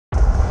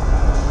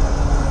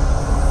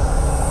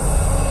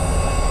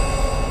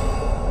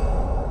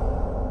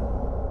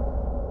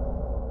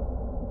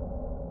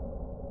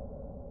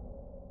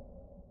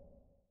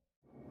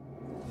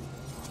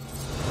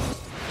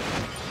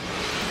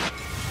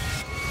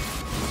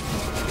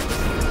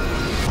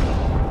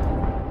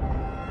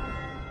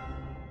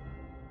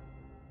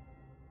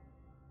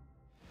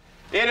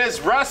It is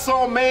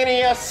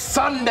WrestleMania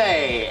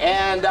Sunday,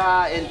 and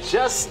in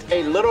just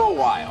a little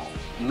while,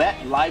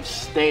 MetLife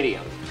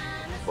Stadium,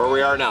 where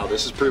we are now.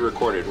 This is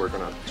pre-recorded. We're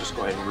going to just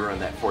go ahead and run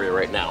that for you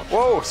right now.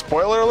 Whoa,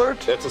 spoiler alert?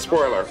 That's a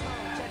spoiler.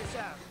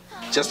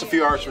 Just a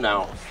few hours from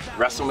now,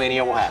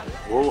 WrestleMania will happen.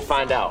 We will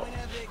find out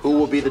who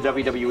will be the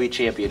WWE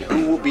champion,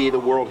 who will be the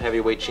World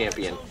Heavyweight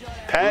champion.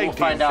 Tag we will team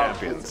find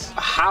champions.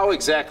 out how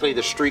exactly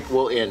the streak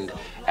will end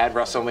at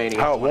WrestleMania.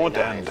 How it won't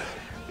 29. end.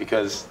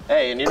 Because,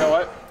 hey, and you know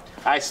what?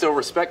 I still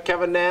respect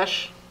Kevin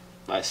Nash.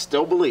 I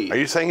still believe. Are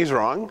you saying he's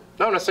wrong?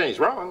 No, I'm not saying he's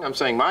wrong. I'm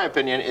saying my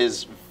opinion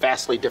is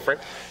vastly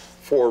different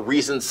for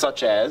reasons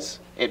such as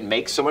it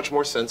makes so much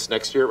more sense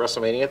next year at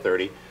WrestleMania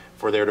 30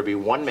 for there to be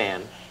one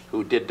man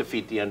who did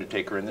defeat The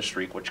Undertaker in the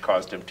streak, which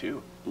caused him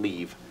to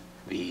leave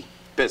the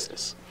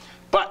business.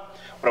 But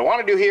what I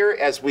want to do here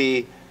as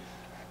we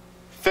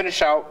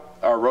finish out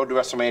our road to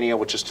WrestleMania,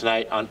 which is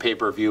tonight on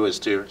pay-per-view, is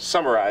to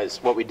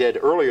summarize what we did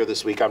earlier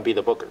this week on Be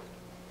the Booker.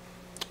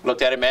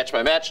 Looked at it match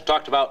by match,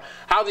 talked about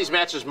how these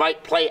matches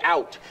might play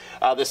out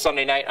this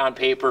Sunday night on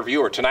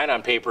pay-per-view, or tonight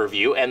on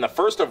pay-per-view, and the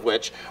first of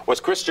which was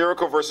Chris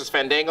Jericho versus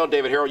Fandango.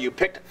 David Harrell, you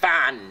picked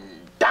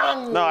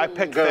Fandango. No, I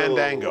picked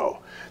Fandango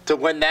to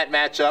win that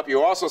matchup.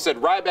 You also said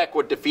Ryback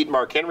would defeat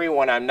Mark Henry,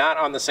 one I'm not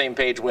on the same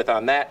page with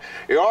on that.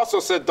 You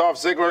also said Dolph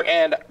Ziggler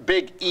and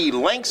Big E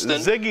Langston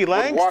Ziggy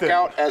Langston would walk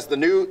out as the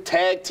new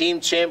tag team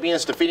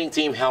champions, defeating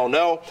Team Hell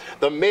No.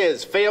 The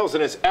Miz fails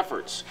in his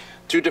efforts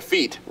to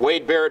defeat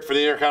Wade Barrett for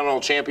the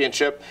Intercontinental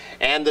Championship,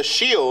 and the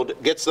Shield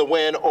gets the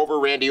win over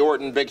Randy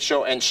Orton, Big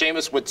Show, and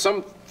Sheamus with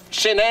some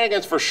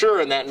shenanigans for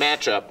sure in that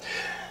matchup.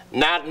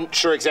 Not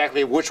sure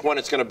exactly which one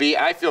it's going to be.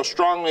 I feel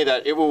strongly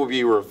that it will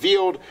be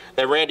revealed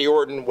that Randy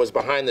Orton was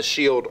behind the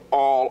Shield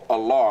all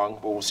along,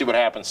 but we'll see what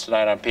happens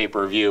tonight on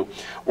pay-per-view.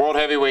 World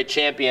Heavyweight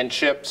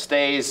Championship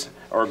stays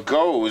or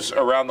goes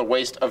around the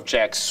waist of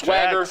Jack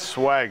Swagger. Jack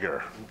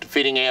Swagger.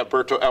 Defeating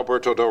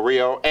Alberto Del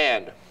Rio,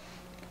 and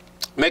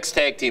mixed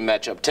tag team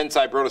matchup,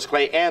 Tensai Brodus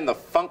Clay and the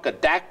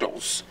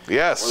Funkadactyls,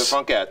 Yes. or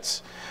the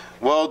Funkettes,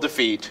 will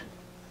defeat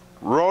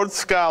Rhodes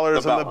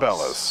Scholars the and the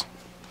Bellas.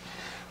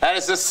 That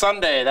is this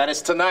Sunday. That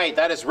is tonight.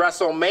 That is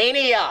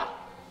WrestleMania.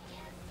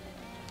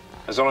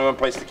 There's only one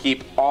place to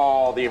keep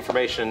all the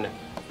information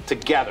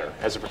together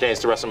as it pertains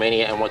to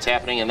WrestleMania and what's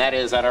happening, and that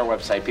is at our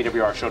website,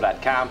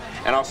 pwrshow.com,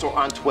 and also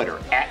on Twitter,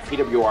 at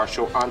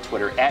PWRShow on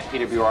Twitter, at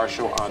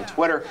PWRShow on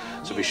Twitter.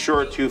 So be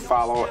sure to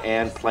follow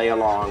and play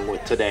along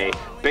with today.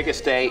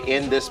 Biggest day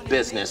in this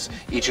business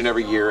each and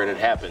every year, and it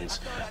happens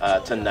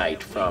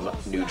tonight from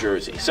New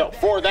Jersey. So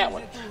for that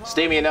one,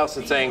 Stamion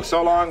Nelson saying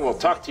so long. We'll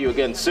talk to you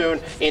again soon.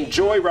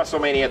 Enjoy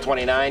WrestleMania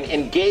 29.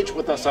 Engage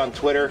with us on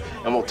Twitter,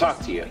 and we'll talk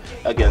to you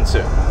again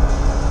soon.